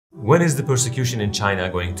When is the persecution in China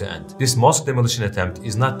going to end? This mosque demolition attempt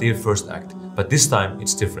is not their first act, but this time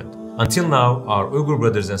it's different. Until now, our Uyghur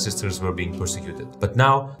brothers and sisters were being persecuted. But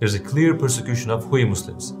now, there's a clear persecution of Hui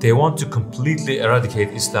Muslims. They want to completely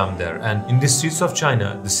eradicate Islam there, and in the streets of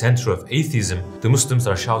China, the center of atheism, the Muslims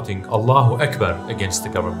are shouting Allahu Akbar against the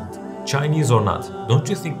government. Chinese or not, don't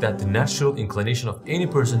you think that the natural inclination of any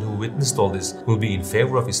person who witnessed all this will be in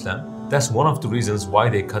favor of Islam? That's one of the reasons why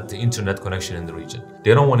they cut the internet connection in the region.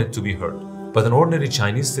 They don't want it to be heard. But an ordinary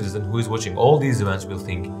Chinese citizen who is watching all these events will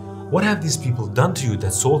think, what have these people done to you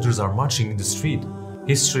that soldiers are marching in the street?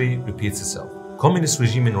 History repeats itself. Communist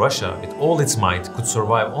regime in Russia, with all its might, could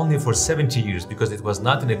survive only for 70 years because it was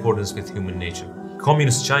not in accordance with human nature.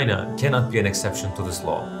 Communist China cannot be an exception to this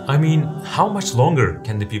law. I mean, how much longer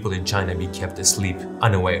can the people in China be kept asleep,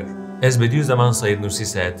 unaware? As Bediüzzaman Said Nursi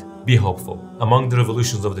said, be hopeful. Among the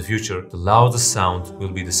revolutions of the future, the loudest sound will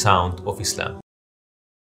be the sound of Islam.